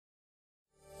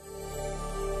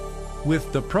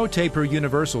With the ProTaper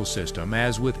Universal System,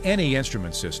 as with any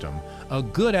instrument system, a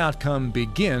good outcome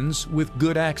begins with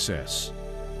good access.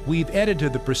 We've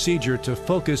edited the procedure to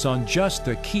focus on just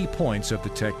the key points of the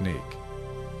technique.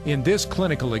 In this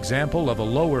clinical example of a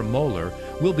lower molar,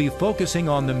 we'll be focusing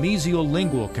on the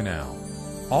mesiolingual canal.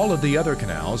 All of the other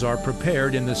canals are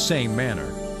prepared in the same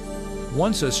manner.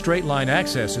 Once a straight line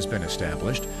access has been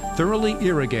established, thoroughly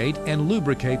irrigate and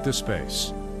lubricate the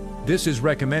space. This is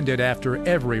recommended after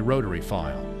every rotary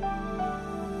file.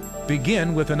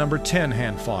 Begin with a number 10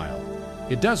 hand file.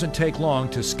 It doesn't take long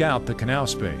to scout the canal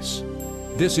space.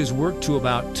 This is worked to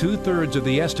about 2/3 of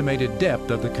the estimated depth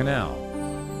of the canal.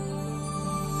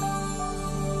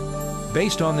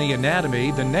 Based on the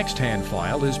anatomy, the next hand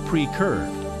file is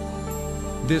pre-curved.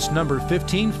 This number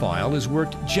 15 file is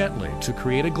worked gently to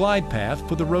create a glide path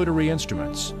for the rotary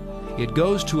instruments. It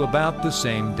goes to about the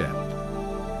same depth.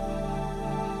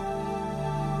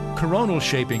 Coronal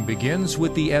shaping begins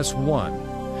with the S1.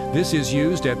 This is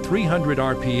used at 300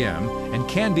 RPM and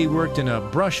can be worked in a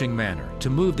brushing manner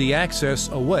to move the access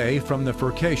away from the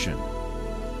furcation.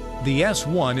 The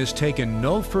S1 is taken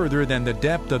no further than the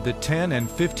depth of the 10 and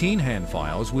 15 hand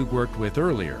files we worked with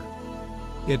earlier.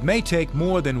 It may take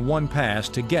more than one pass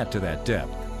to get to that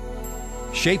depth.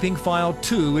 Shaping file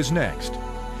 2 is next.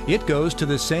 It goes to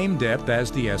the same depth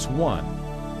as the S1.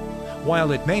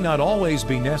 While it may not always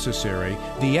be necessary,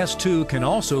 the S2 can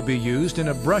also be used in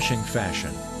a brushing fashion.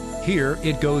 Here,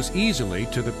 it goes easily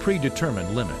to the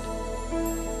predetermined limit.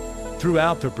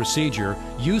 Throughout the procedure,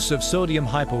 use of sodium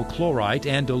hypochlorite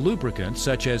and a lubricant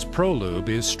such as ProLube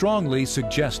is strongly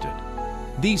suggested.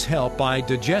 These help by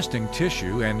digesting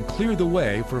tissue and clear the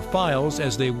way for files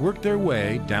as they work their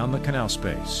way down the canal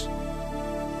space.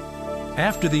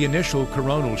 After the initial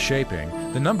coronal shaping,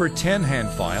 the number 10 hand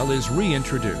file is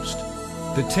reintroduced.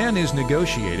 The 10 is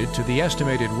negotiated to the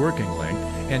estimated working length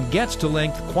and gets to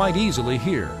length quite easily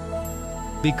here.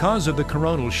 Because of the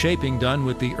coronal shaping done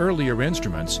with the earlier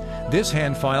instruments, this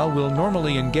hand file will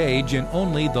normally engage in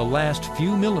only the last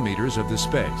few millimeters of the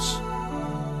space.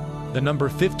 The number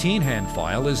 15 hand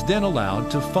file is then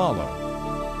allowed to follow.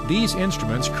 These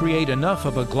instruments create enough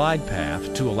of a glide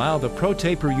path to allow the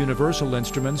ProTaper Universal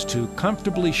instruments to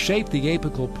comfortably shape the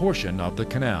apical portion of the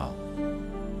canal.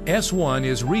 S1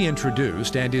 is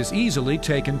reintroduced and is easily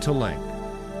taken to length.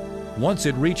 Once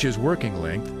it reaches working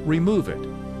length, remove it.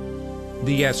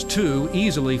 The S2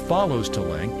 easily follows to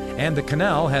length and the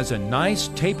canal has a nice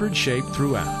tapered shape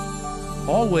throughout.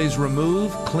 Always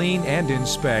remove, clean, and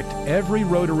inspect every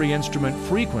rotary instrument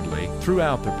frequently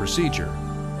throughout the procedure.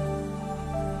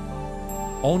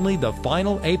 Only the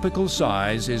final apical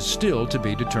size is still to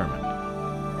be determined.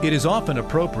 It is often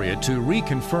appropriate to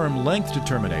reconfirm length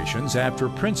determinations after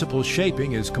principal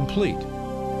shaping is complete.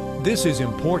 This is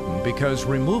important because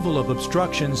removal of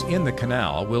obstructions in the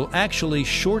canal will actually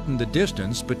shorten the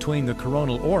distance between the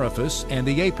coronal orifice and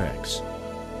the apex.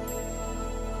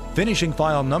 Finishing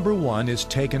file number 1 is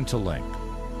taken to length.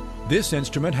 This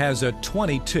instrument has a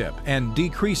 20 tip and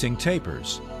decreasing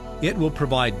tapers. It will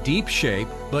provide deep shape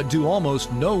but do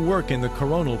almost no work in the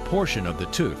coronal portion of the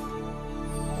tooth.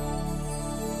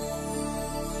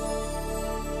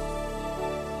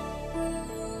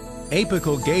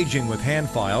 Apical gauging with hand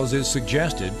files is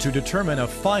suggested to determine a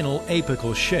final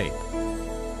apical shape.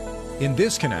 In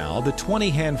this canal, the 20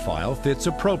 hand file fits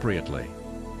appropriately.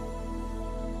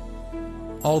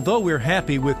 Although we're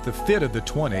happy with the fit of the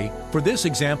 20, for this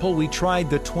example we tried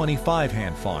the 25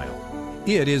 hand file.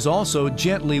 It is also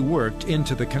gently worked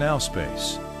into the canal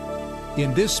space.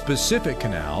 In this specific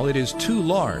canal, it is too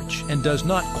large and does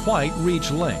not quite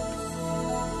reach length.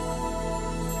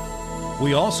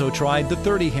 We also tried the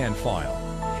 30 hand file.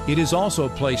 It is also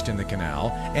placed in the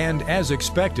canal, and as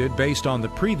expected based on the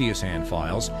previous hand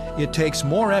files, it takes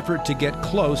more effort to get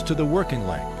close to the working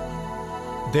length.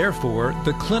 Therefore,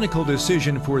 the clinical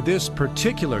decision for this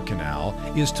particular canal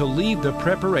is to leave the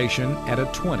preparation at a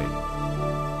 20.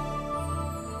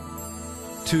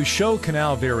 To show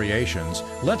canal variations,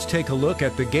 let's take a look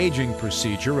at the gauging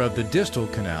procedure of the distal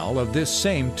canal of this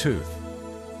same tooth.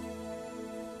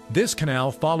 This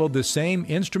canal followed the same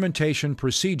instrumentation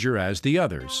procedure as the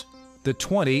others. The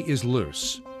 20 is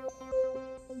loose.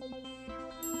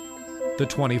 The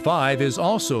 25 is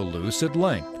also loose at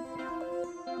length.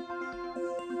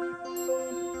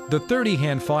 The 30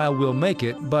 hand file will make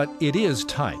it, but it is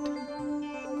tight.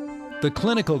 The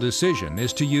clinical decision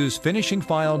is to use finishing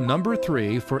file number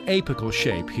 3 for apical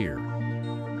shape here.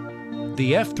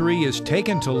 The F3 is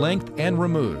taken to length and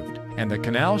removed, and the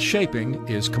canal shaping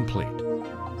is complete.